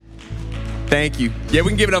Thank you. Yeah, we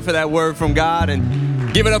can give it up for that word from God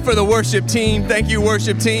and give it up for the worship team. Thank you,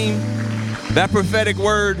 worship team. That prophetic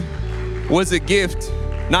word was a gift,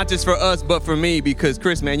 not just for us, but for me, because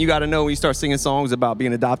Chris, man, you got to know when you start singing songs about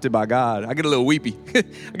being adopted by God, I get a little weepy.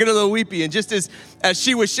 And just as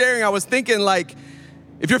she was sharing, I was thinking, like,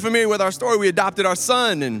 if you're familiar with our story, we adopted our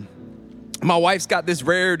son, and my wife's got this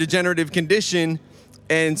rare degenerative condition.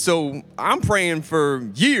 And so I'm praying for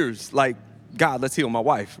years, like, God, let's heal my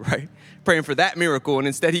wife, right? Praying for that miracle. And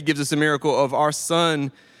instead, he gives us a miracle of our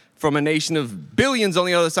son from a nation of billions on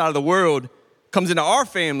the other side of the world comes into our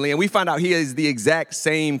family, and we find out he has the exact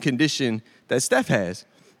same condition that Steph has.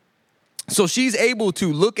 So she's able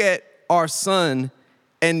to look at our son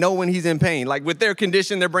and know when he's in pain. Like with their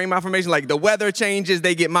condition, their brain malformation, like the weather changes,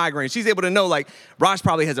 they get migraines. She's able to know, like, Raj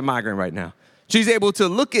probably has a migraine right now. She's able to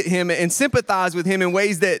look at him and sympathize with him in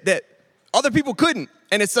ways that other people couldn't.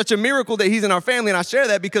 And it's such a miracle that he's in our family. And I share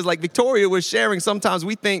that because, like Victoria was sharing, sometimes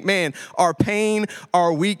we think, man, our pain,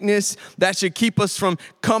 our weakness, that should keep us from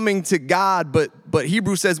coming to God. But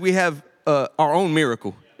Hebrews says we have our own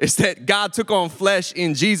miracle. It's that God took on flesh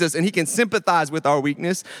in Jesus, and he can sympathize with our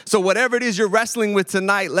weakness. So whatever it is you're wrestling with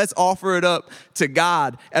tonight, let's offer it up to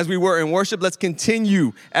God. As we were in worship, let's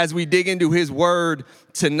continue as we dig into his word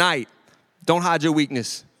tonight. Don't hide your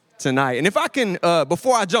weakness tonight. And if I can,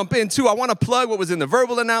 before I jump in too, I want to plug what was in the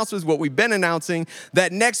verbal announcements, what we've been announcing,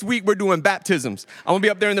 that next week we're doing baptisms. I'm going to be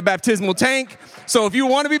up there in the baptismal tank. So if you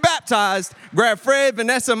want to be baptized, grab Fred,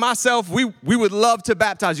 Vanessa, myself. We would love to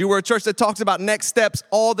baptize you. We're a church that talks about next steps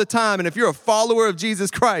all the time. And if you're a follower of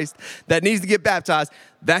Jesus Christ that needs to get baptized,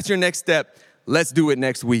 that's your next step. Let's do it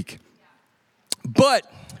next week. But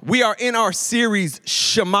we are in our series,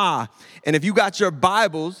 Shema. And if you got your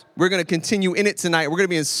Bibles, we're going to continue in it tonight. We're going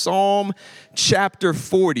to be in Psalm chapter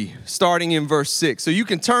 40, starting in verse 6. So you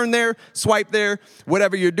can turn there, swipe there,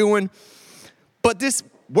 whatever you're doing. But this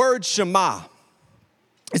word Shema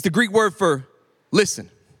is the Greek word for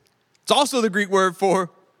listen. It's also the Greek word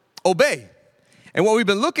for obey. And what we've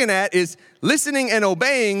been looking at is listening and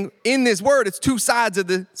obeying in this word. It's two sides of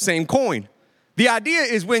the same coin. The idea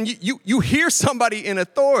is when you hear somebody in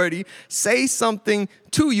authority say something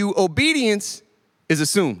to you, obedience is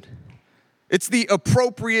assumed. It's the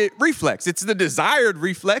appropriate reflex. It's the desired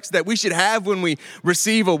reflex that we should have when we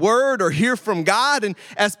receive a word or hear from God. And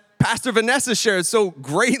as Pastor Vanessa shared so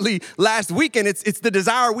greatly last weekend, it's the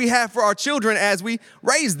desire we have for our children as we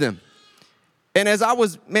raise them. And as I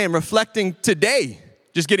was, reflecting today,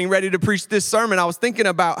 just getting ready to preach this sermon, I was thinking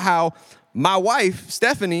about how my wife,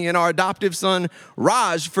 Stephanie, and our adoptive son,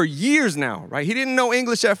 Raj, for years now, right? He didn't know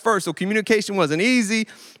English at first, so communication wasn't easy.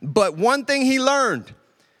 But one thing he learned,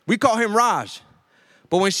 we call him Raj.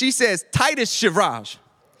 But when she says, Titus Shivraj,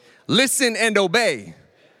 listen and obey.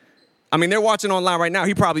 I mean, they're watching online right now.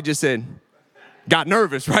 He probably just said, got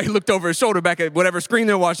nervous, right? Looked over his shoulder back at whatever screen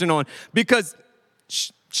they're watching on. Because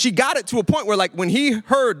she got it to a point where, like, when he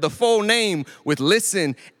heard the full name with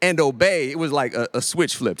listen and obey, it was like a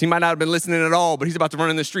switch flipped. He might not have been listening at all, but he's about to run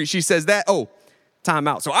in the street. She says that, time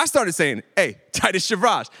out. So I started saying, hey, Titus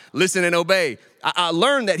Shivraj, listen and obey. I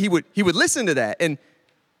learned that he would listen to that. And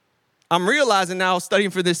I'm realizing now, studying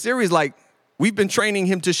for this series, like, we've been training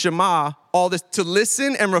him to Shema all this, to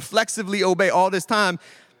listen and reflexively obey all this time,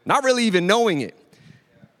 not really even knowing it.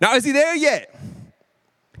 Now, is he there yet?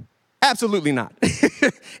 Absolutely not.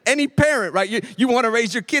 Any parent, right? You want to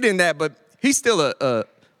raise your kid in that, but he's still a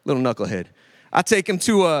little knucklehead. I take him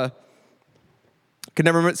to can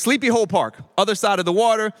never remember, Sleepy Hole Park, other side of the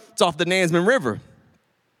water. It's off the Nansemond River.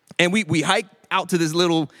 And we hike out to this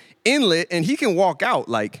little inlet, and he can walk out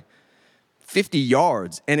like 50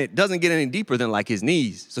 yards, and it doesn't get any deeper than like his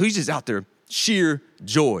knees. So he's just out there, sheer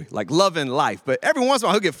joy, like loving life. But every once in a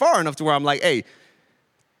while, he'll get far enough to where I'm like, hey,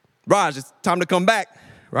 Raj, it's time to come back,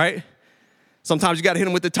 right? Sometimes you got to hit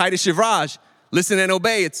him with the Titus Shivraj. Listen and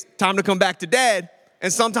obey. It's time to come back to dad.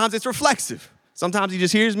 And sometimes it's reflexive. Sometimes he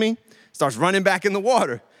just hears me, starts running back in the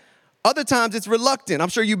water. Other times it's reluctant. I'm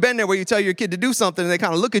sure you've been there where you tell your kid to do something and they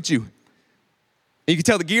kind of look at you. And you can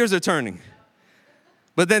tell the gears are turning.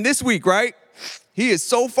 But then this week, right, he is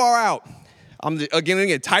so far out. I'm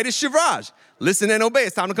again, Titus Shivraj. Listen and obey.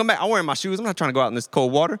 It's time to come back. I'm wearing my shoes. I'm not trying to go out in this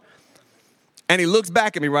cold water. And he looks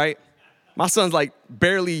back at me, right? My son's like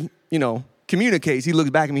barely, communicates. He looks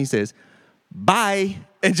back at me, he says, bye,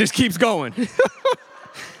 and just keeps going.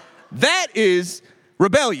 That is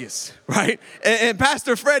rebellious, right? And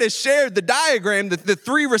Pastor Fred has shared the diagram, the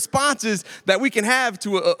three responses that we can have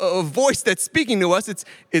to a voice that's speaking to us.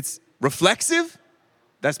 It's reflexive.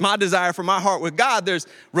 That's my desire for my heart with God. There's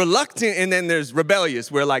reluctant, and then there's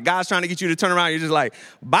rebellious, where like God's trying to get you to turn around. You're just like,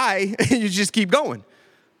 bye, and you just keep going.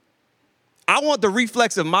 I want the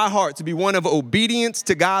reflex of my heart to be one of obedience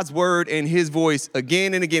to God's word and his voice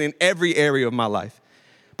again and again in every area of my life.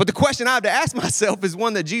 But the question I have to ask myself is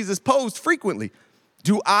one that Jesus posed frequently.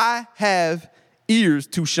 Do I have ears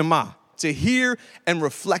to Shema, to hear and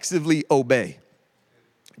reflexively obey?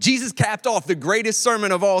 Jesus capped off the greatest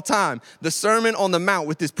sermon of all time, the Sermon on the Mount,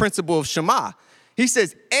 with this principle of Shema. He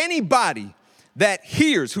says, anybody that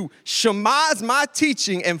hears, who Shema's my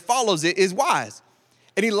teaching and follows it, is wise.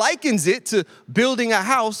 And he likens it to building a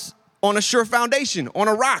house on a sure foundation, on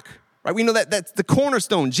a rock, right? We know that that's the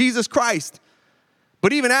cornerstone, Jesus Christ.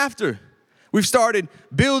 But even after we've started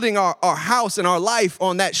building our house and our life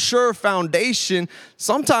on that sure foundation,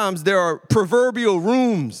 sometimes there are proverbial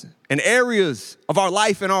rooms and areas of our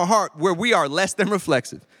life and our heart where we are less than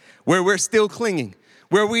reflexive, where we're still clinging,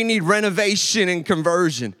 where we need renovation and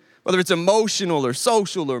conversion, whether it's emotional or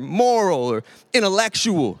social or moral or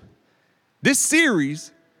intellectual. This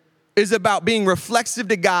series is about being reflexive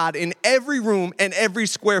to God in every room and every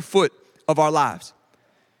square foot of our lives.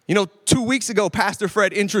 You know, 2 weeks ago, Pastor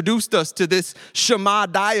Fred introduced us to this Shema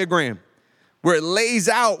diagram where it lays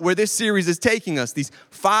out where this series is taking us, these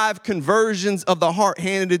 5 conversions of the heart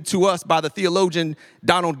handed to us by the theologian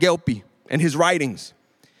Donald Gelpi and his writings.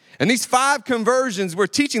 And these 5 conversions, we're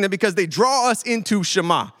teaching them because they draw us into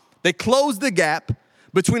Shema. They close the gap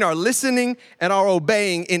between our listening and our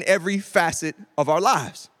obeying in every facet of our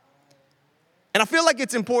lives. And I feel like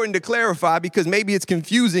it's important to clarify because maybe it's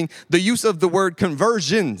confusing the use of the word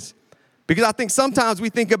conversions. Because I think sometimes we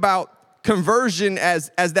think about conversion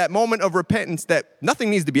as that moment of repentance that nothing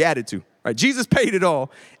needs to be added to, right? Jesus paid it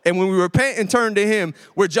all. And when we repent and turn to him,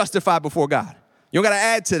 we're justified before God. You don't got to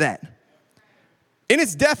add to that. In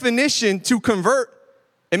its definition, to convert,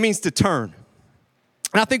 it means to turn.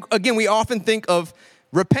 And I think, again, we often think of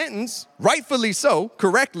repentance, rightfully so,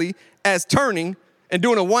 correctly, as turning and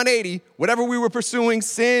doing a 180, whatever we were pursuing,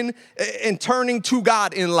 sin, and turning to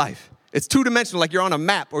God in life. It's two-dimensional, like you're on a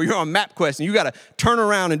map or you're on MapQuest and you got to turn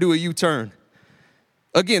around and do a U-turn.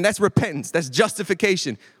 Again, that's repentance. That's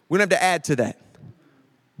justification. We don't have to add to that.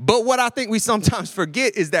 But what I think we sometimes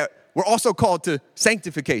forget is that we're also called to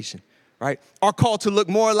sanctification, right? Our call to look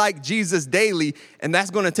more like Jesus daily, and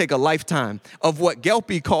that's going to take a lifetime of what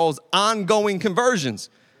Gelpi calls ongoing conversions.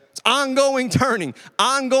 It's ongoing turning,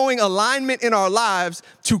 ongoing alignment in our lives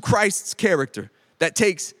to Christ's character. That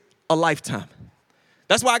takes a lifetime.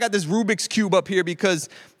 That's why I got this Rubik's Cube up here, because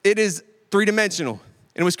it is 3-dimensional.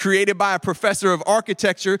 And it was created by a professor of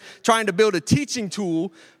architecture trying to build a teaching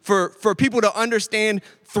tool for people to understand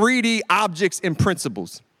 3D objects and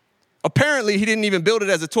principles. Apparently, he didn't even build it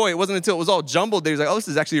as a toy. It wasn't until it was all jumbled that he was like, oh, this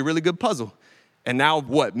is actually a really good puzzle. And now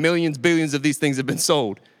what? Millions, billions of these things have been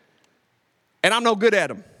sold. And I'm no good at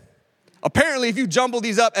them. Apparently, if you jumble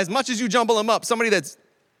these up, as much as you jumble them up, somebody that's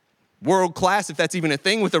world class, if that's even a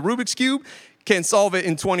thing, with a Rubik's Cube, can solve it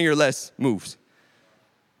in 20 or less moves.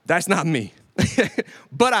 That's not me.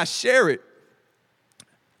 But I share it.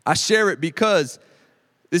 I share it because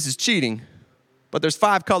this is cheating, but there's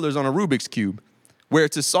 5 colors on a Rubik's Cube, where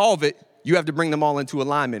to solve it, you have to bring them all into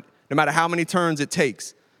alignment, no matter how many turns it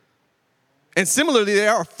takes. And similarly,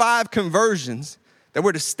 there are 5 conversions that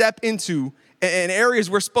we're to step into and areas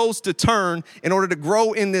we're supposed to turn in order to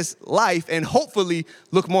grow in this life and hopefully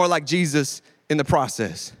look more like Jesus in the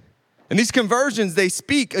process. And these conversions, they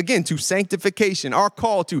speak, again, to sanctification, our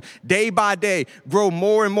call to day by day grow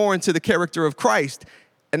more and more into the character of Christ.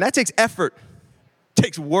 And that takes effort,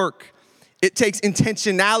 takes work. It takes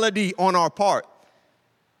intentionality on our part.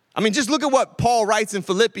 I mean, just look at what Paul writes in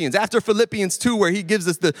Philippians. After Philippians 2, where he gives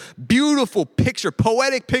us the beautiful picture,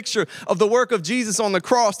 poetic picture of the work of Jesus on the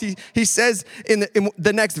cross, he says in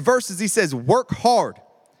the next verses, he says, work hard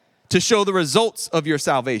to show the results of your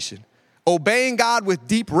salvation, obeying God with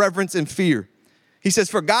deep reverence and fear. He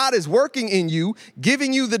says, for God is working in you,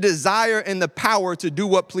 giving you the desire and the power to do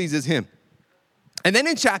what pleases him. And then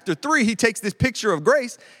in chapter 3, he takes this picture of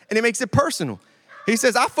grace and he makes it personal. He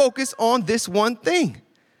says, I focus on this one thing.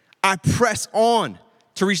 I press on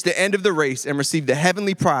to reach the end of the race and receive the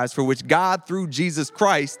heavenly prize for which God, through Jesus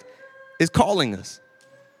Christ, is calling us.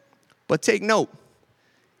 But take note,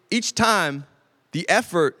 each time the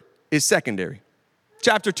effort is secondary.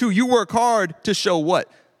 Chapter 2, you work hard to show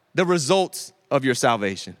what? The results of your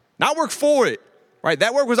salvation. Not work for it, right?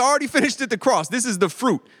 That work was already finished at the cross. This is the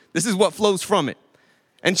fruit. This is what flows from it.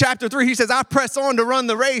 And chapter 3, he says, I press on to run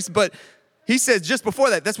the race. But he says just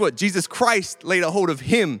before that, that's what Jesus Christ laid a hold of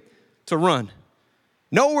him to run.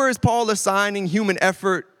 Nowhere is Paul assigning human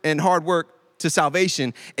effort and hard work to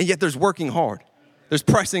salvation, and yet there's working hard. There's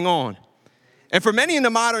pressing on. And for many in the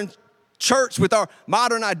modern church with our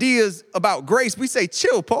modern ideas about grace, we say,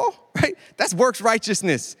 chill, Paul, right? That's works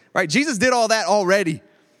righteousness, right? Jesus did all that already.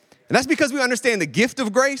 And that's because we understand the gift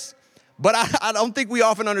of grace, but I don't think we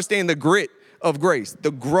often understand the grit of grace,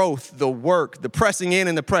 the growth, the work, the pressing in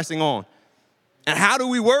and the pressing on. And how do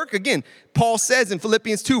we work? Again, Paul says in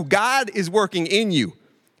Philippians 2, God is working in you,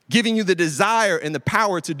 giving you the desire and the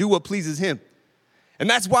power to do what pleases him. And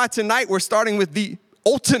that's why tonight we're starting with the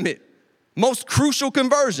ultimate, most crucial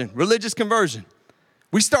conversion, religious conversion.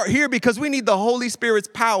 We start here because we need the Holy Spirit's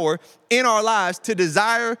power in our lives to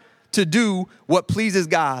desire to do what pleases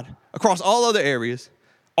God across all other areas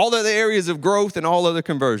of growth and all other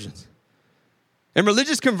conversions. In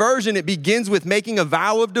religious conversion, it begins with making a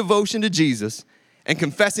vow of devotion to Jesus and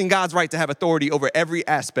confessing God's right to have authority over every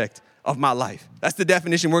aspect of my life. That's the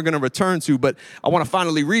definition we're going to return to, but I want to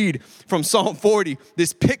finally read from Psalm 40,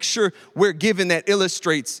 this picture we're given that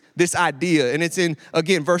illustrates this idea. And it's in,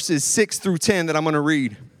 again, verses 6 through 10 that I'm going to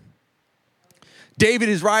read. David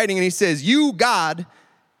is writing and he says, "You, God,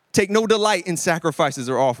 take no delight in sacrifices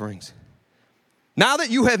or offerings. Now that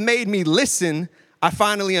you have made me listen, I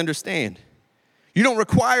finally understand. You don't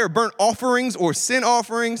require burnt offerings or sin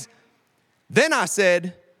offerings." Then I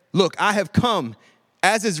said, "Look, I have come.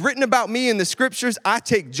 As is written about me in the scriptures, I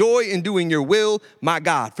take joy in doing your will, my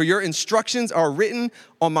God, for your instructions are written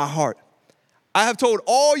on my heart. I have told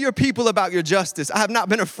all your people about your justice. I have not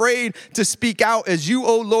been afraid to speak out, as you,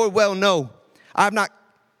 O Lord, well know. I have not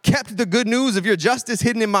kept the good news of your justice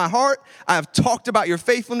hidden in my heart. I have talked about your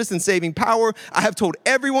faithfulness and saving power. I have told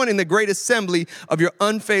everyone in the great assembly of your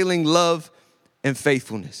unfailing love and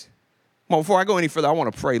faithfulness." Well, before I go any further, I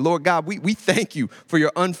want to pray. Lord God, we thank you for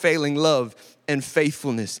your unfailing love and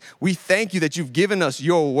faithfulness. We thank you that you've given us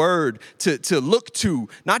your word to look to,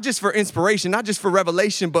 not just for inspiration, not just for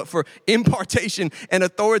revelation, but for impartation and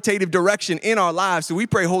authoritative direction in our lives. So we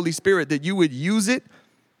pray, Holy Spirit, that you would use it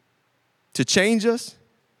to change us,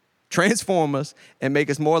 transform us, and make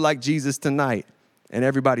us more like Jesus tonight. And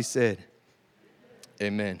everybody said,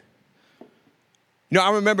 amen. You know,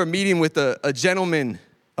 I remember meeting with a gentleman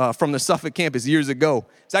from the Suffolk campus years ago.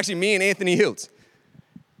 It's actually me and Anthony Hiltz.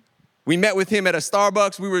 We met with him at a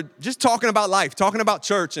Starbucks. We were just talking about life, talking about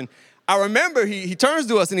church. And I remember he turns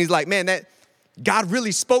to us and he's like, "Man, that God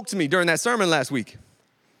really spoke to me during that sermon last week."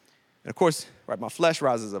 And of course, right, my flesh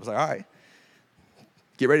rises up. I was like, all right,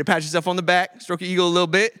 get ready to pat yourself on the back, stroke your ego a little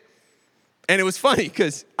bit. And it was funny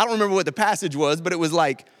because I don't remember what the passage was, but it was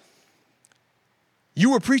like, you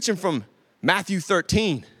were preaching from Matthew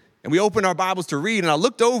 13. And we opened our Bibles to read, and I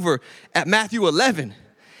looked over at Matthew 11,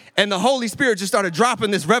 and the Holy Spirit just started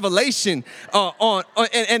dropping this revelation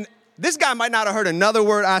and this guy might not have heard another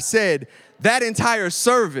word I said that entire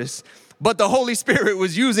service, but the Holy Spirit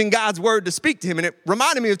was using God's word to speak to him, and it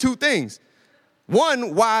reminded me of two things.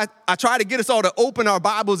 One, why I try to get us all to open our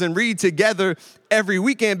Bibles and read together every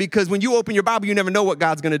weekend, because when you open your Bible, you never know what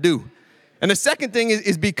God's going to do. And the second thing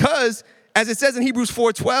is because, as it says in Hebrews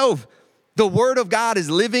 4:12, the word of God is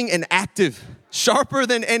living and active, sharper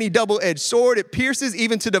than any double-edged sword. It pierces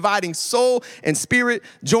even to dividing soul and spirit,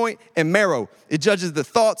 joint and marrow. It judges the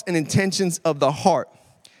thoughts and intentions of the heart.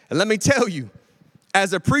 And let me tell you,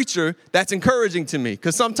 as a preacher, that's encouraging to me,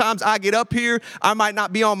 because sometimes I get up here, I might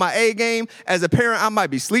not be on my A game. As a parent, I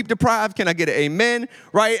might be sleep deprived. Can I get an amen?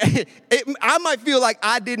 Right? I might feel like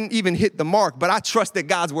I didn't even hit the mark, but I trust that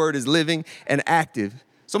God's word is living and active.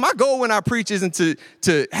 So my goal when I preach isn't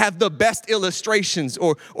to have the best illustrations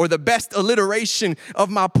or the best alliteration of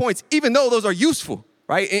my points, even though those are useful,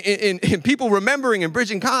 right? In people remembering and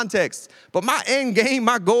bridging context. But my end game,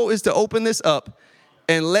 my goal is to open this up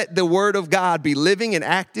and let the word of God be living and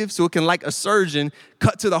active so it can, like a surgeon,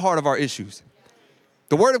 cut to the heart of our issues.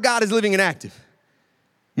 The word of God is living and active,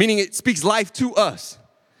 meaning it speaks life to us,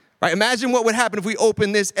 right? Imagine what would happen if we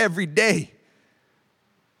open this every day.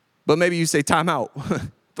 But maybe you say, time out.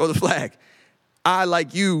 Throw the flag. I,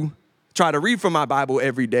 like you, try to read from my Bible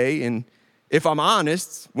every day. And if I'm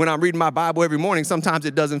honest, when I'm reading my Bible every morning, sometimes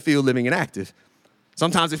it doesn't feel living and active.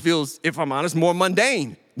 Sometimes it feels, if I'm honest, more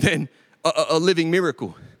mundane than a living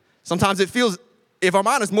miracle. Sometimes it feels, if I'm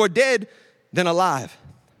honest, more dead than alive.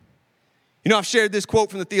 You know, I've shared this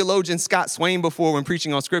quote from the theologian Scott Swain before when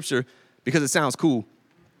preaching on Scripture because it sounds cool.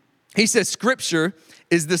 He says, Scripture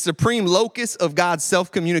is the supreme locus of God's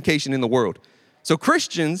self-communication in the world. So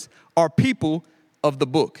Christians are people of the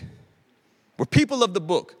book. We're people of the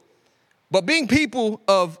book. But being people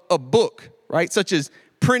of a book, right, such as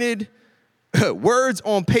printed words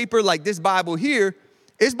on paper like this Bible here,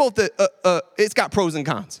 is both it's got pros and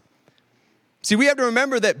cons. See, we have to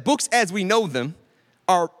remember that books as we know them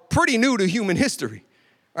are pretty new to human history,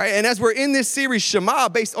 right? And as we're in this series, Shema,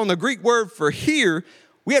 based on the Greek word for hear,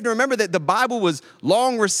 we have to remember that the Bible was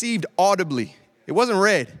long received audibly. It wasn't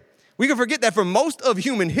read. We can forget that for most of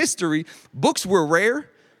human history, books were rare.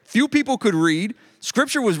 Few people could read.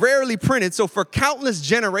 Scripture was rarely printed. So for countless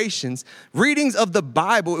generations, readings of the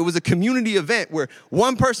Bible, it was a community event where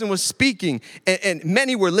one person was speaking and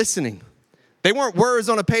many were listening. They weren't words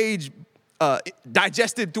on a page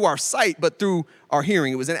digested through our sight, but through our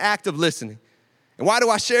hearing. It was an act of listening. And why do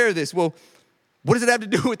I share this? Well, what does it have to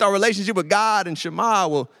do with our relationship with God and Shema?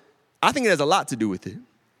 Well, I think it has a lot to do with it.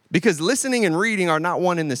 Because listening and reading are not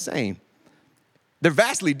one and the same. They're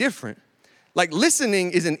vastly different. Like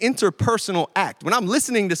listening is an interpersonal act. When I'm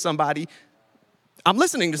listening to somebody, I'm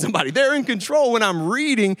listening to somebody. They're in control. When I'm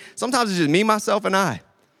reading, sometimes it's just me, myself, and I.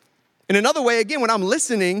 In another way, again, when I'm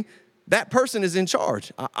listening, that person is in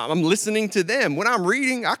charge. I'm listening to them. When I'm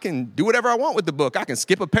reading, I can do whatever I want with the book. I can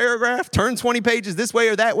skip a paragraph, turn 20 pages this way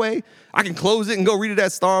or that way. I can close it and go read it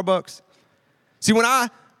at Starbucks. See, when I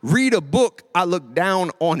read a book, I look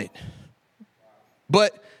down on it.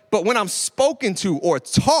 But when I'm spoken to or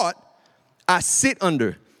taught, I sit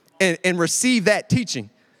under and receive that teaching.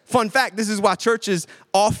 Fun fact, this is why churches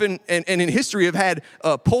often and in history have had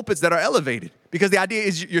pulpits that are elevated. Because the idea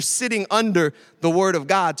is you're sitting under the word of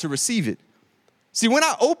God to receive it. See, when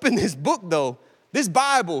I open this book, though, this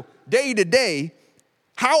Bible, day to day,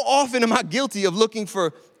 how often am I guilty of looking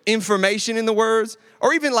for information in the words?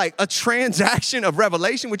 Or even like a transaction of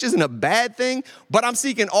revelation, which isn't a bad thing, but I'm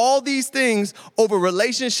seeking all these things over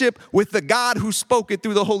relationship with the God who spoke it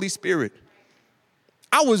through the Holy Spirit.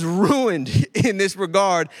 I was ruined in this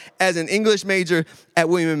regard as an English major at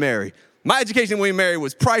William & Mary. My education at William & Mary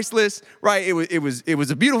was priceless, right? It was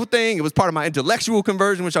a beautiful thing. It was part of my intellectual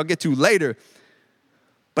conversion, which I'll get to later.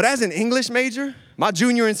 But as an English major, my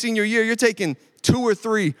junior and senior year, you're taking 2 or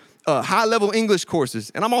 3 high-level English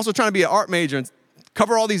courses. And I'm also trying to be an art major and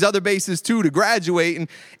cover all these other bases too to graduate. And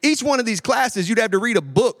each one of these classes, you'd have to read a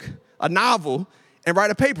book, a novel, and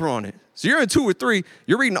write a paper on it. So you're in 2 or 3,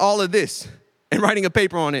 you're reading all of this and writing a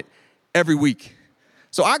paper on it every week.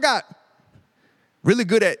 So I got really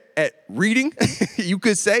good at reading, you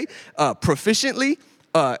could say, proficiently,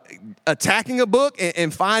 attacking a book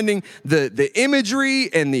and finding the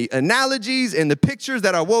imagery and the analogies and the pictures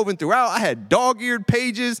that are woven throughout. I had dog-eared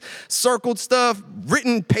pages, circled stuff,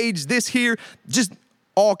 written page this here, just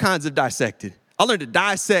all kinds of dissected. I learned to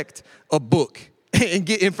dissect a book and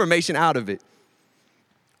get information out of it.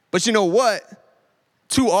 But you know what?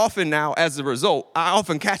 Too often now, as a result, I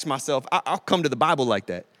often catch myself, I'll come to the Bible like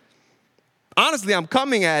that. Honestly, I'm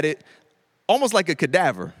coming at it almost like a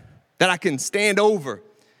cadaver that I can stand over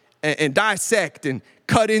and dissect and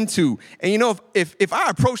cut into. And you know, if I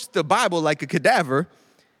approach the Bible like a cadaver,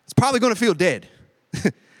 it's probably going to feel dead.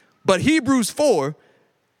 But Hebrews 4,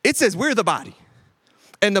 it says we're the body.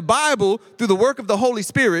 And the Bible, through the work of the Holy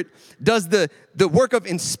Spirit, does the work of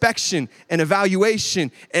inspection and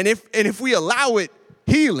evaluation. And if we allow it,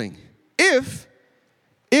 healing. If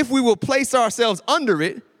we will place ourselves under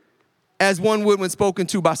it, as one would when spoken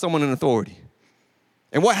to by someone in authority.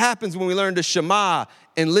 And what happens when we learn to Shema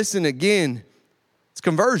and listen again? It's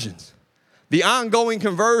conversions. The ongoing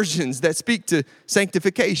conversions that speak to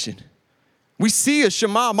sanctification. We see a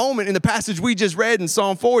Shema moment in the passage we just read in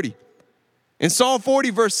Psalm 40. In Psalm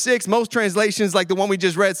 40, verse 6, most translations, like the one we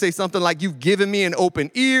just read, say something like, "You've given me an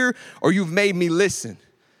open ear," or "You've made me listen."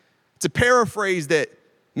 It's a paraphrase that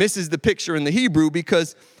misses the picture in the Hebrew,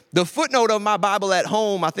 because the footnote of my Bible at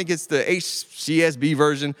home, I think it's the HCSB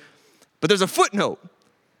version, but there's a footnote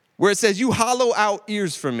where it says, "You hollow out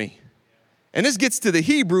ears for me." And this gets to the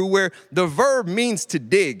Hebrew where the verb means to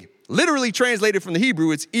dig. Literally translated from the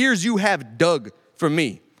Hebrew, it's ears you have dug for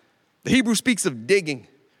me. The Hebrew speaks of digging,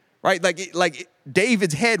 right? Like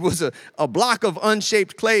David's head was a block of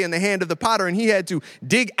unshaped clay in the hand of the potter, and he had to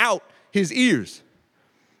dig out his ears.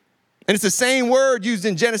 And it's the same word used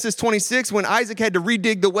in Genesis 26 when Isaac had to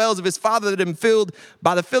redig the wells of his father that had been filled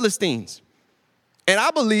by the Philistines. And I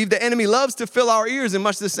believe the enemy loves to fill our ears in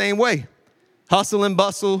much the same way. Hustle and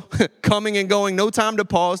bustle, coming and going, no time to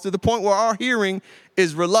pause, to the point where our hearing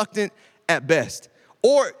is reluctant at best.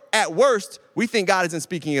 Or at worst, we think God isn't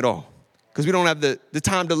speaking at all because we don't have the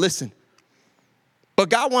time to listen. But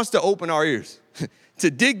God wants to open our ears, to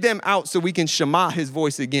dig them out so we can Shema his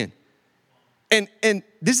voice again. And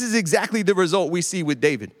this is exactly the result we see with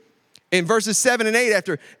David. In verses 7 and 8,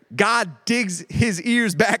 after God digs his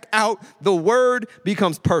ears back out, the word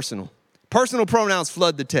becomes personal. Personal pronouns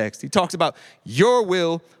flood the text. He talks about your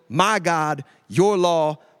will, my God, your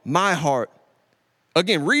law, my heart.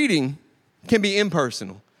 Again, reading can be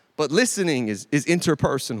impersonal, but listening is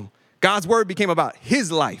interpersonal. God's word became about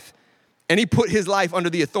his life, and he put his life under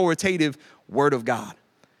the authoritative word of God.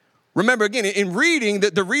 Remember, again, in reading,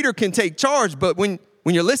 the reader can take charge, but when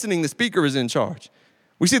you're listening, the speaker is in charge.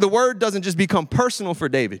 We see the word doesn't just become personal for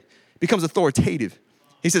David. It becomes authoritative.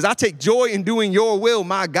 He says, I take joy in doing your will,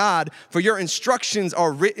 my God, for your instructions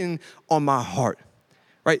are written on my heart.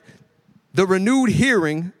 Right? The renewed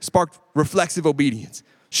hearing sparked reflexive obedience,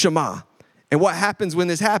 Shema. And what happens when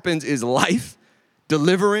this happens is life,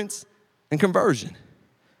 deliverance, and conversion.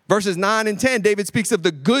 Verses 9 and 10, David speaks of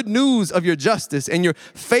the good news of your justice and your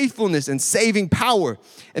faithfulness and saving power.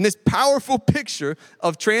 And this powerful picture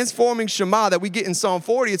of transforming Shema that we get in Psalm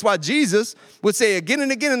 40, it's why Jesus would say again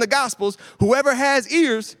and again in the Gospels, whoever has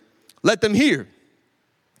ears, let them hear.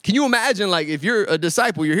 Can you imagine, like, if you're a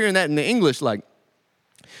disciple, you're hearing that in the English, like,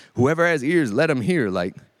 whoever has ears, let him hear.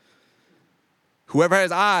 Like, whoever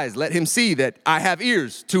has eyes, let him see that I have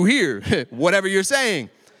ears to hear whatever you're saying.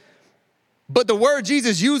 But the word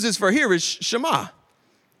Jesus uses for here is Shema.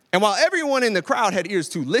 And while everyone in the crowd had ears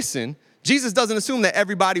to listen, Jesus doesn't assume that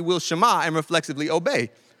everybody will Shema and reflexively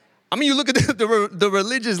obey. I mean, you look at the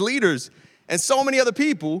religious leaders, and so many other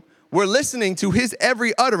people were listening to his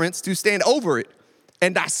every utterance to stand over it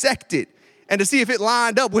and dissect it and to see if it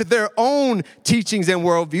lined up with their own teachings and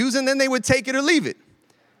worldviews, and then they would take it or leave it.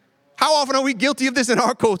 How often are we guilty of this in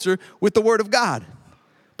our culture with the word of God?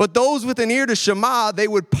 But those with an ear to Shema, they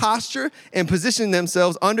would posture and position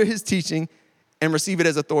themselves under his teaching and receive it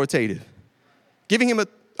as authoritative, giving him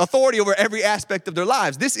authority over every aspect of their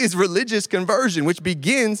lives. This is religious conversion, which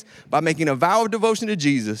begins by making a vow of devotion to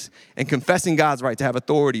Jesus and confessing God's right to have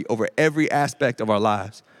authority over every aspect of our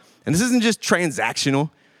lives. And this isn't just transactional.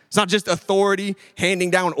 It's not just authority handing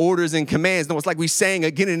down orders and commands. No, it's like we sang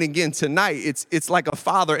again and again tonight. It's like a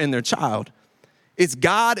father and their child. It's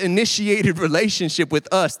God-initiated relationship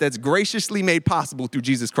with us that's graciously made possible through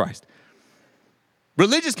Jesus Christ.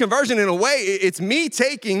 Religious conversion, in a way, it's me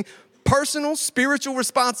taking personal spiritual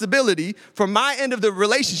responsibility for my end of the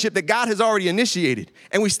relationship that God has already initiated.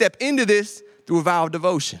 And we step into this through a vow of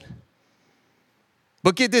devotion.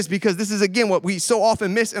 But get this, because this is, again, what we so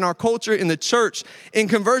often miss in our culture, in the church. In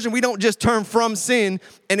conversion, we don't just turn from sin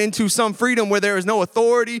and into some freedom where there is no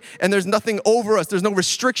authority and there's nothing over us. There's no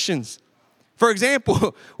restrictions. For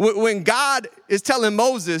example, when God is telling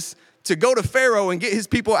Moses to go to Pharaoh and get his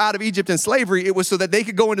people out of Egypt in slavery, it was so that they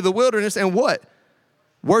could go into the wilderness and what?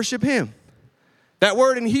 Worship him. That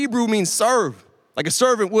word in Hebrew means serve, like a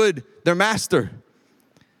servant would their master.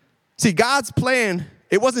 See, God's plan,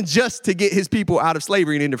 it wasn't just to get his people out of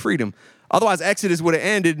slavery and into freedom. Otherwise, Exodus would have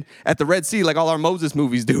ended at the Red Sea like all our Moses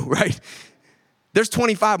movies do, right? There's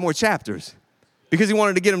 25 more chapters because he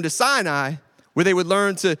wanted to get them to Sinai where they would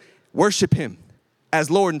learn to worship him as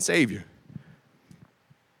Lord and Savior.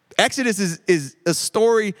 Exodus is a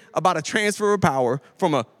story about a transfer of power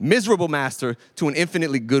from a miserable master to an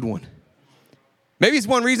infinitely good one. Maybe it's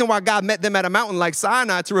one reason why God met them at a mountain like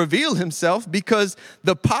Sinai to reveal himself, because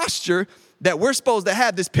the posture that we're supposed to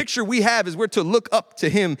have, this picture we have, is we're to look up to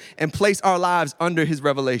him and place our lives under his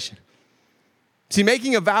revelation. See,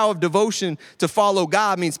 making a vow of devotion to follow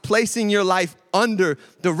God means placing your life under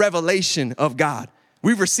the revelation of God.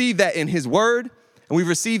 We've received that in his word, and we've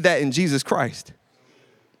received that in Jesus Christ.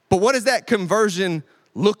 But what does that conversion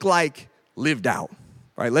look like lived out?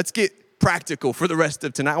 All right, let's get practical for the rest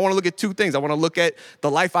of tonight. I want to look at two things. I want to look at the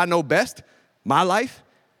life I know best, my life,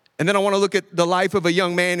 and then I want to look at the life of a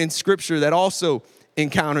young man in Scripture that also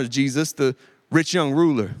encounters Jesus, the rich young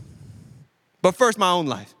ruler. But first, my own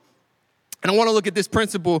life. And I want to look at this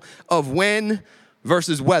principle of when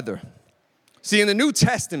versus whether. See, in the New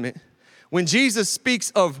Testament, when Jesus speaks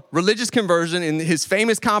of religious conversion in his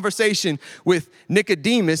famous conversation with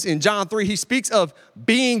Nicodemus in John 3, he speaks of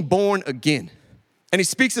being born again. And he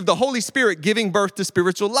speaks of the Holy Spirit giving birth to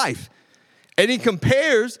spiritual life. And he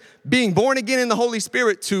compares being born again in the Holy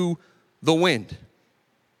Spirit to the wind.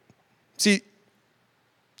 See,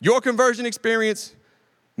 your conversion experience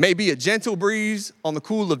may be a gentle breeze on the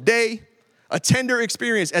cool of day, a tender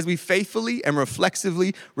experience as we faithfully and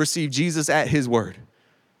reflexively receive Jesus at his word.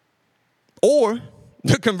 Or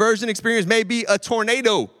the conversion experience may be a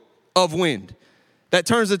tornado of wind that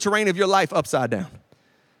turns the terrain of your life upside down.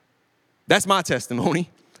 That's my testimony,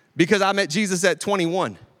 because I met Jesus at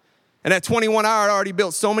 21. And at 21, I had already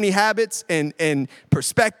built so many habits and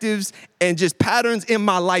perspectives and just patterns in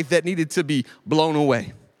my life that needed to be blown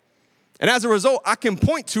away. And as a result, I can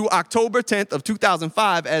point to October 10th of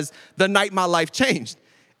 2005 as the night my life changed.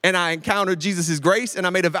 And I encountered Jesus' grace, and I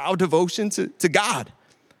made a vow of devotion to God.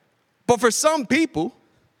 But for some people,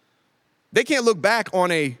 they can't look back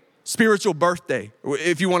on a spiritual birthday,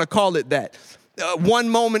 if you want to call it that. one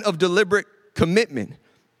moment of deliberate commitment.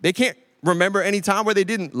 They can't remember any time where they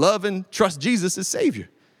didn't love and trust Jesus as Savior.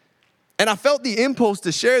 And I felt the impulse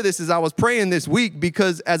to share this as I was praying this week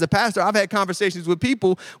because as a pastor, I've had conversations with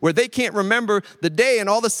people where they can't remember the day and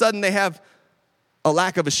all of a sudden they have a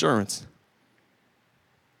lack of assurance.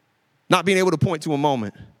 Not being able to point to a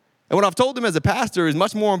moment. And what I've told them as a pastor is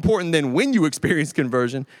much more important than when you experience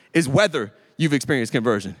conversion is whether you've experienced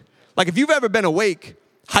conversion. Like if you've ever been awake,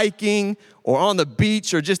 hiking, or on the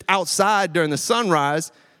beach, or just outside during the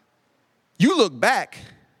sunrise, you look back.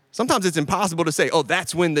 Sometimes it's impossible to say, oh,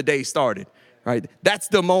 that's when the day started, right? That's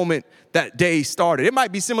the moment that day started. It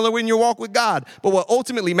might be similar when you walk with God, but what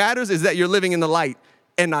ultimately matters is that you're living in the light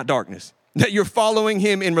and not darkness, that you're following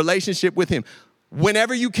him in relationship with him.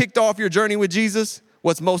 Whenever you kicked off your journey with Jesus,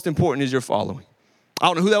 what's most important is you're following. I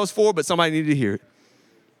don't know who that was for, but somebody needed to hear it.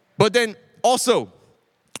 But then also,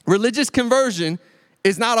 religious conversion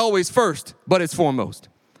is not always first, but it's foremost.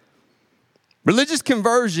 Religious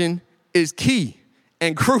conversion is key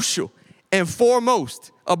and crucial and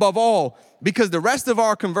foremost above all because the rest of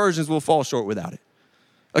our conversions will fall short without it.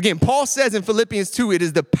 Again, Paul says in Philippians 2, it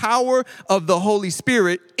is the power of the Holy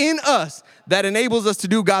Spirit in us that enables us to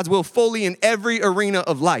do God's will fully in every arena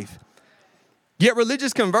of life. Yet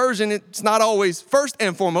religious conversion, it's not always first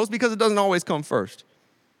and foremost because it doesn't always come first.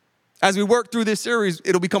 As we work through this series,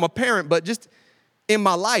 it'll become apparent, but just in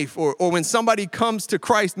my life or when somebody comes to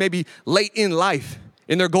Christ, maybe late in life,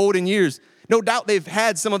 in their golden years, no doubt they've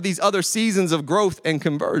had some of these other seasons of growth and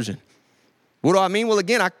conversion. What do I mean? Well,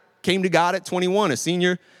 again, I came to God at 21, a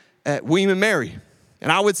senior at William & Mary.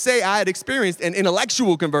 And I would say I had experienced an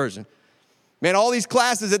intellectual conversion. Man, all these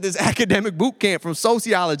classes at this academic boot camp from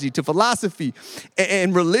sociology to philosophy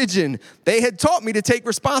and religion, they had taught me to take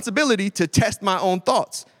responsibility to test my own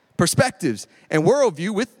thoughts, perspectives, and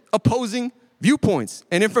worldview with opposing viewpoints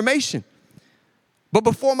and information. But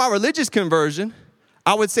before my religious conversion,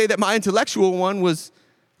 I would say that my intellectual one was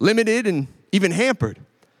limited and even hampered.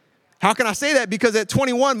 How can I say that? Because at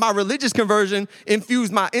 21, my religious conversion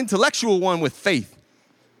infused my intellectual one with faith.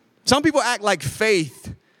 Some people act like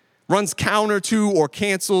faith runs counter to or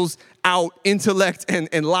cancels out intellect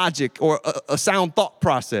and logic or a sound thought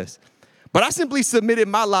process. But I simply submitted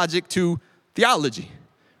my logic to theology,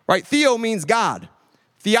 right? Theo means God.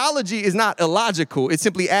 Theology is not illogical. It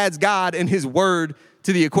simply adds God and his word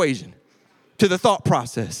to the equation, to the thought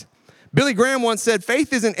process. Billy Graham once said,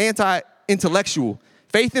 faith isn't anti-intellectual.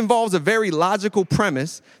 Faith involves a very logical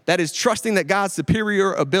premise that is trusting that God's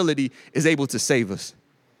superior ability is able to save us.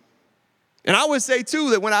 And I would say, too,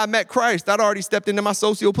 that when I met Christ, I'd already stepped into my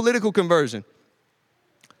socio-political conversion.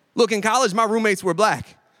 Look, in college, my roommates were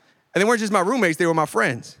black. And they weren't just my roommates, they were my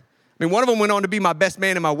friends. I mean, one of them went on to be my best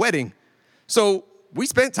man in my wedding. So we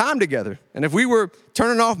spent time together. And if we were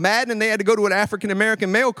turning off Madden and they had to go to an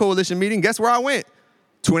African-American Male Coalition meeting, guess where I went?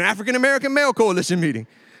 To an African-American Male Coalition meeting.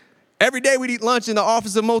 Every day we'd eat lunch in the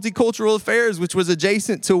Office of Multicultural Affairs, which was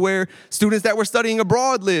adjacent to where students that were studying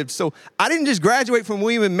abroad lived. So I didn't just graduate from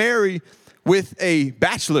William & Mary with a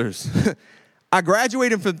bachelor's. I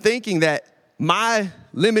graduated from thinking that my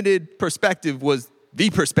limited perspective was the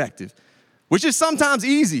perspective, which is sometimes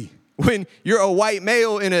easy when you're a white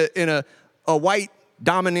male in a white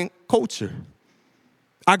dominant culture.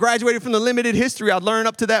 I graduated from the limited history I'd learned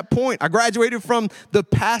up to that point. I graduated from the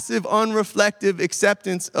passive, unreflective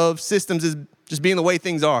acceptance of systems as just being the way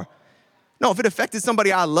things are. No, if it affected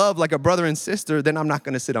somebody I love like a brother and sister, then I'm not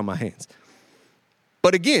going to sit on my hands.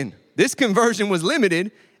 But again, this conversion was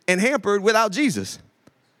limited and hampered without Jesus.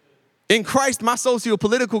 In Christ, my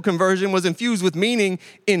socio-political conversion was infused with meaning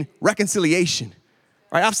in reconciliation.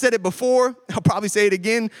 Right? I've said it before, I'll probably say it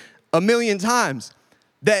again 1,000,000 times,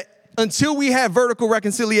 that until we have vertical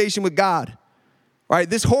reconciliation with God, right,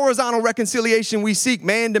 this horizontal reconciliation we seek,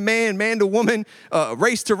 man to man, man to woman,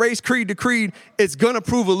 race to race, creed to creed, it's going to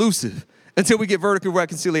prove elusive until we get vertical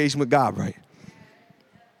reconciliation with God, right?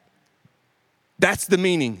 That's the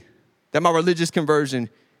meaning that my religious conversion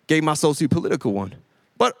gave my socio-political one.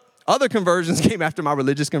 But other conversions came after my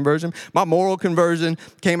religious conversion. My moral conversion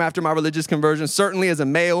came after my religious conversion. Certainly as a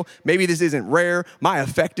male, maybe this isn't rare. My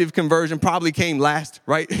affective conversion probably came last,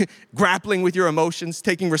 right? Grappling with your emotions,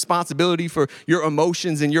 taking responsibility for your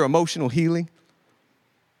emotions and your emotional healing.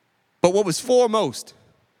 But what was foremost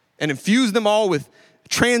and infused them all with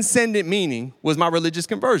transcendent meaning was my religious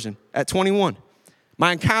conversion at 21.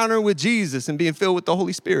 My encounter with Jesus and being filled with the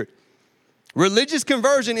Holy Spirit. Religious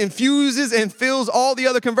conversion infuses and fills all the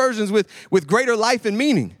other conversions with greater life and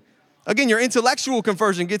meaning. Again, your intellectual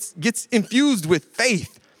conversion gets infused with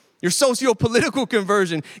faith Your socio-political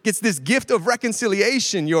conversion gets this gift of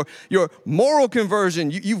reconciliation. Your moral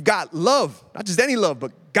conversion, you've got love, not just any love,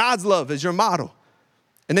 but God's love as your model.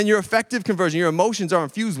 And then your affective conversion, your emotions are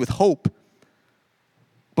infused with hope.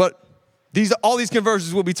 But all these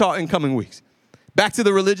conversions will be taught in coming weeks. Back to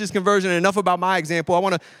the religious conversion, and enough about my example. I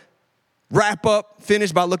want to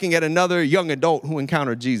finish by looking at another young adult who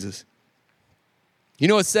encountered Jesus. You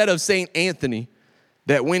know, it's said of St. Anthony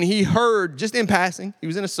that when he heard, just in passing, he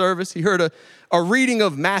was in a service, he heard a reading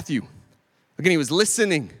of Matthew. Again, he was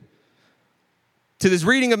listening to this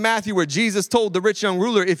reading of Matthew where Jesus told the rich young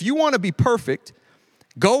ruler, if you want to be perfect,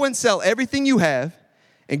 go and sell everything you have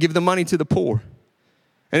and give the money to the poor.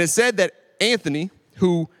 And it said that Anthony,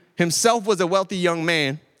 who himself was a wealthy young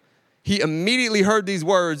man, he immediately heard these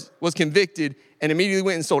words, was convicted, and immediately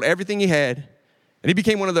went and sold everything he had. And he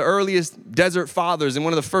became one of the earliest desert fathers and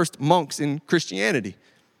one of the first monks in Christianity.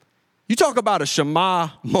 You talk about a Shema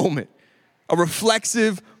moment, a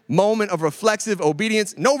reflexive moment of reflexive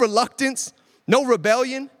obedience, no reluctance, no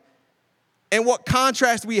rebellion. And what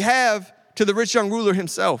contrast we have to the rich young ruler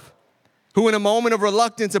himself, who in a moment of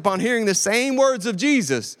reluctance upon hearing the same words of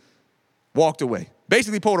Jesus, walked away.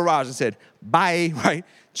 Basically pulled a Raj and said, bye, right?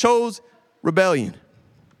 Chose rebellion.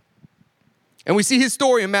 And we see his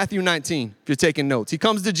story in Matthew 19, if you're taking notes. He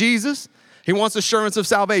comes to Jesus. He wants assurance of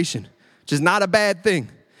salvation, which is not a bad thing.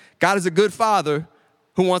 God is a good father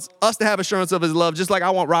who wants us to have assurance of his love, just like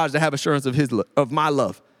I want Raj to have assurance of my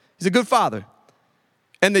love. He's a good father.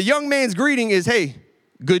 And the young man's greeting is, hey,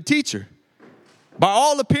 good teacher. By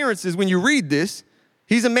all appearances, when you read this,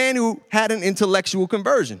 he's a man who had an intellectual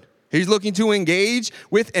conversion. He's looking to engage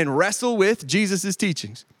with and wrestle with Jesus'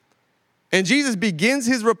 teachings. And Jesus begins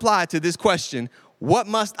his reply to this question, what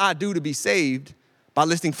must I do to be saved, by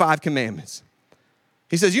listing 5 commandments.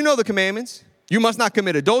 He says, you know the commandments. You must not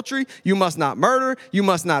commit adultery. You must not murder. You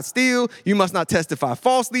must not steal. You must not testify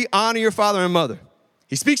falsely. Honor your father and mother.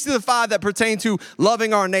 He speaks to the 5 that pertain to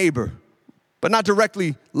loving our neighbor, but not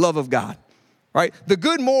directly love of God, right? The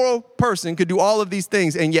good moral person could do all of these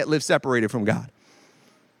things and yet live separated from God.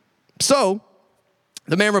 So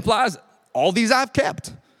the man replies, all these I've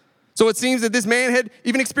kept. So it seems that this man had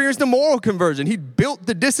even experienced a moral conversion. He built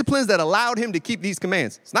the disciplines that allowed him to keep these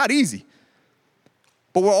commands. It's not easy,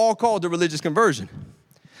 but we're all called to religious conversion,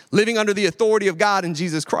 living under the authority of God in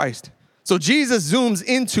Jesus Christ. So Jesus zooms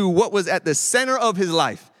into what was at the center of his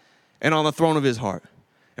life and on the throne of his heart.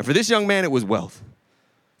 And for this young man, it was wealth.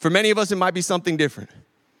 For many of us, it might be something different.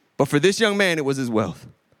 But for this young man, it was his wealth.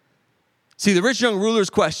 See, the rich young ruler's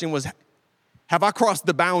question was, have I crossed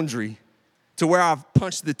the boundary to where I've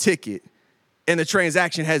punched the ticket and the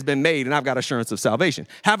transaction has been made and I've got assurance of salvation?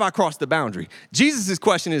 Have I crossed the boundary? Jesus'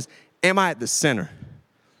 question is, am I at the center?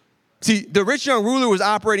 See, the rich young ruler was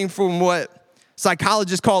operating from what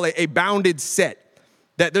psychologists call a bounded set,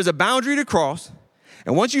 that there's a boundary to cross,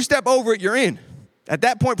 and once you step over it, you're in. At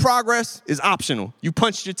that point, progress is optional. You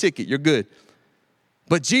punched your ticket, you're good.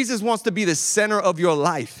 But Jesus wants to be the center of your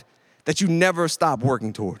life that you never stop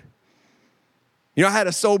working toward. You know, I had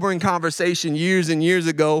a sobering conversation years and years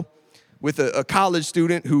ago with a college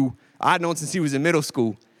student who I'd known since he was in middle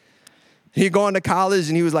school. He'd gone to college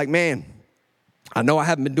and he was like, man, I know I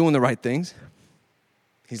haven't been doing the right things.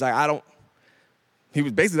 He's like, he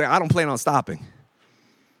was basically like, I don't plan on stopping.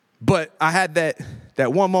 But I had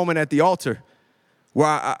that one moment at the altar where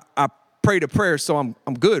I prayed a prayer, so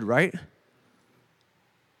I'm good, right?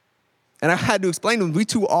 And I had to explain to him, we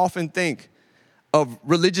too often think of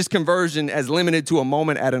religious conversion as limited to a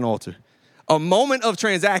moment at an altar, a moment of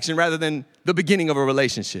transaction rather than the beginning of a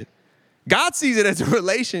relationship. God sees it as a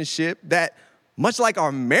relationship that, much like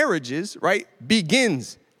our marriages, right,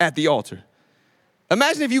 begins at the altar.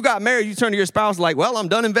 Imagine if you got married, you turn to your spouse like, well, I'm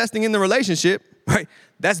done investing in the relationship, right?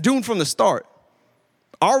 That's doomed from the start.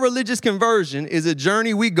 Our religious conversion is a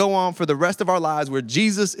journey we go on for the rest of our lives where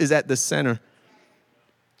Jesus is at the center.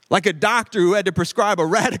 Like a doctor who had to prescribe a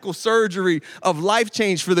radical surgery of life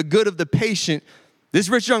change for the good of the patient, this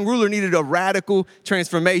rich young ruler needed a radical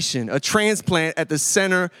transformation, a transplant at the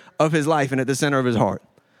center of his life and at the center of his heart.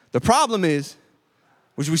 The problem is,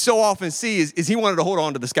 which we so often see, is he wanted to hold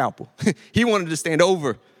on to the scalpel. He wanted to stand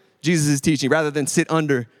over Jesus' teaching rather than sit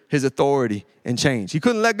under his authority and change. He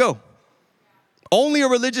couldn't let go. Only a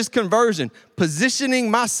religious conversion,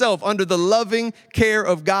 positioning myself under the loving care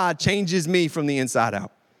of God, changes me from the inside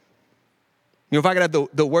out. You know, if I could have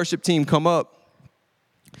the worship team come up,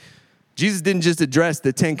 Jesus didn't just address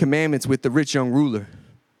the 10 commandments with the rich young ruler.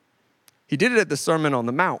 He did it at the Sermon on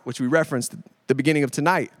the Mount, which we referenced at the beginning of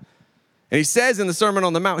tonight. And he says in the Sermon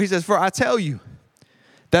on the Mount, he says, for I tell you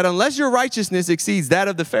that unless your righteousness exceeds that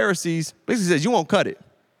of the Pharisees, basically says you won't cut it.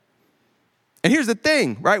 And here's the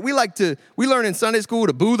thing, right? We learn in Sunday school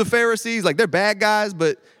to boo the Pharisees, like they're bad guys,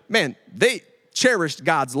 but man, they cherished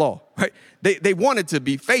God's law, right? They wanted to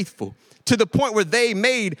be faithful to the point where they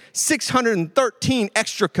made 613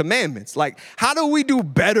 extra commandments. Like, how do we do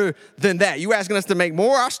better than that? You asking us to make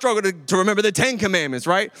more? I struggle to remember the 10 commandments,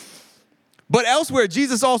 right? But elsewhere,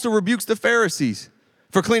 Jesus also rebukes the Pharisees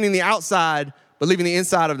for cleaning the outside, but leaving the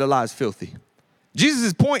inside of their lives filthy.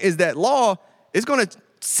 Jesus' point is that law is going to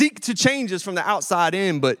seek to change us from the outside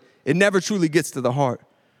in, but it never truly gets to the heart.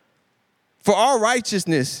 For our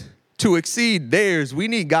righteousness to exceed theirs, we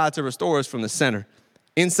need God to restore us from the center,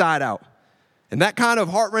 inside out. And that kind of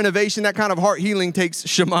heart renovation, that kind of heart healing takes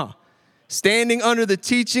Shema, standing under the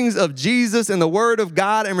teachings of Jesus and the word of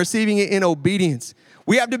God and receiving it in obedience.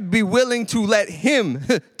 We have to be willing to let him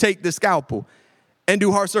take the scalpel and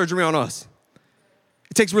do heart surgery on us.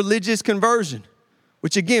 It takes religious conversion,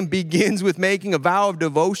 which again begins with making a vow of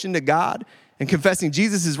devotion to God and confessing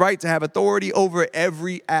Jesus' right to have authority over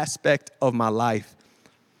every aspect of my life.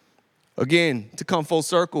 Again, to come full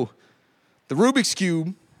circle, the Rubik's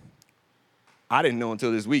Cube, I didn't know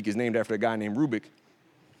until this week, is named after a guy named Rubik.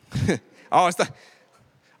 I always thought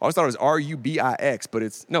it was R-U-B-I-X, but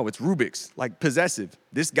it's Rubik's, like possessive.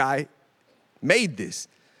 This guy made this.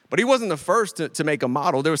 But he wasn't the first to make a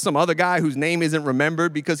model. There was some other guy whose name isn't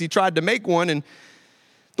remembered because he tried to make one, and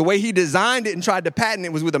the way he designed it and tried to patent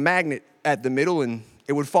it was with a magnet at the middle, and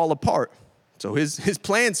it would fall apart. So his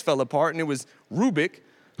plans fell apart, and it was Rubik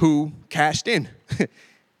who cashed in.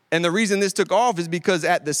 And the reason this took off is because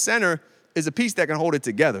at the center is a piece that can hold it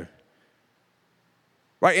together.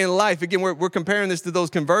 Right, in life, again, we're comparing this to those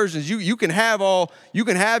conversions. You can have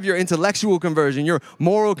your intellectual conversion, your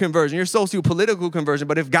moral conversion, your socio-political conversion,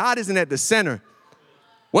 but if God isn't at the center,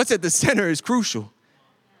 what's at the center is crucial,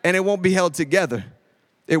 and it won't be held together.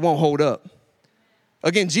 It won't hold up.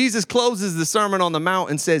 Again, Jesus closes the Sermon on the Mount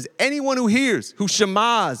and says, anyone who hears, who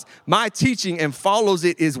shamas my teaching and follows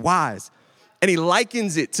it is wise. And he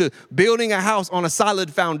likens it to building a house on a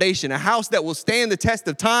solid foundation, a house that will stand the test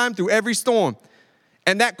of time through every storm.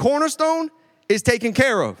 And that cornerstone is taken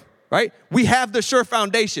care of, right? We have the sure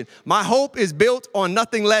foundation. My hope is built on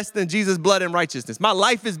nothing less than Jesus' blood and righteousness. My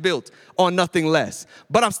life is built on nothing less.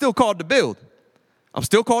 But I'm still called to build. I'm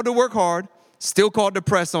still called to work hard, still called to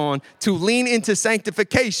press on, to lean into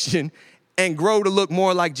sanctification and grow to look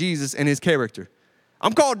more like Jesus and his character.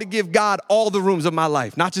 I'm called to give God all the rooms of my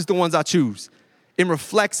life, not just the ones I choose, in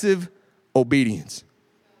reflexive obedience.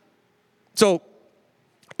 So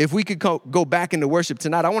if we could go back into worship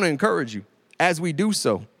tonight, I want to encourage you as we do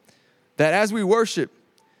so, that as we worship,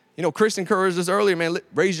 Chris encouraged us earlier, man,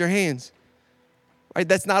 raise your hands. Right?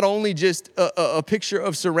 That's not only just a picture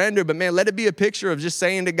of surrender, but man, let it be a picture of just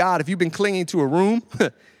saying to God, if you've been clinging to a room,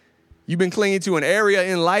 you've been clinging to an area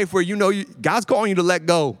in life where God's calling you to let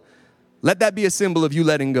go. Let that be a symbol of you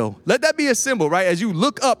letting go. Let that be a symbol, right? As you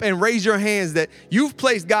look up and raise your hands that you've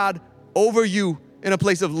placed God over you in a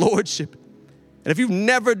place of lordship. And if you've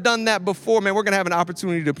never done that before, man, we're going to have an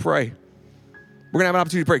opportunity to pray. We're going to have an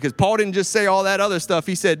opportunity to pray because Paul didn't just say all that other stuff.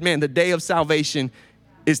 He said, man, the day of salvation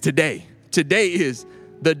is today. Today is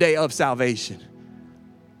the day of salvation.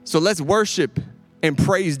 So let's worship and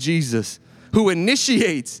praise Jesus, who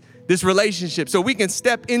initiates this relationship so we can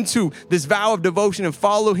step into this vow of devotion and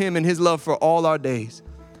follow him in his love for all our days.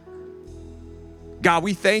 God,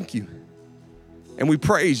 we thank you and we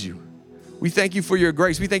praise you. We thank you for your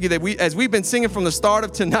grace. We thank you that as we've been singing from the start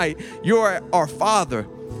of tonight, you're our Father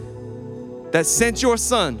that sent your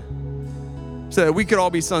Son so that we could all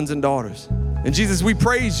be sons and daughters. And Jesus, we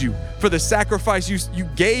praise you for the sacrifice you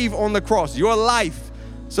gave on the cross, your life,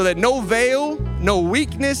 so that no veil, no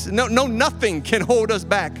weakness, no nothing can hold us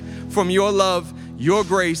back from your love, your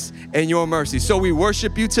grace, and your mercy. So we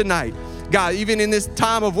worship you tonight. God, even in this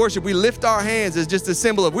time of worship, we lift our hands as just a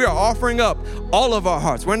symbol of we are offering up all of our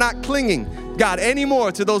hearts. We're not clinging, God,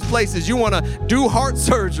 anymore to those places. You want to do heart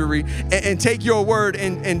surgery and take your word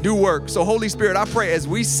and do work. So Holy Spirit, I pray as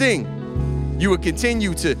we sing, you would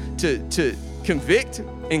continue to convict,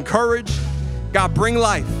 encourage, God, bring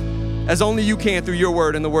life as only you can through your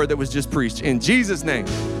word and the word that was just preached. In Jesus' name,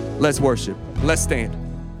 let's worship. Let's stand.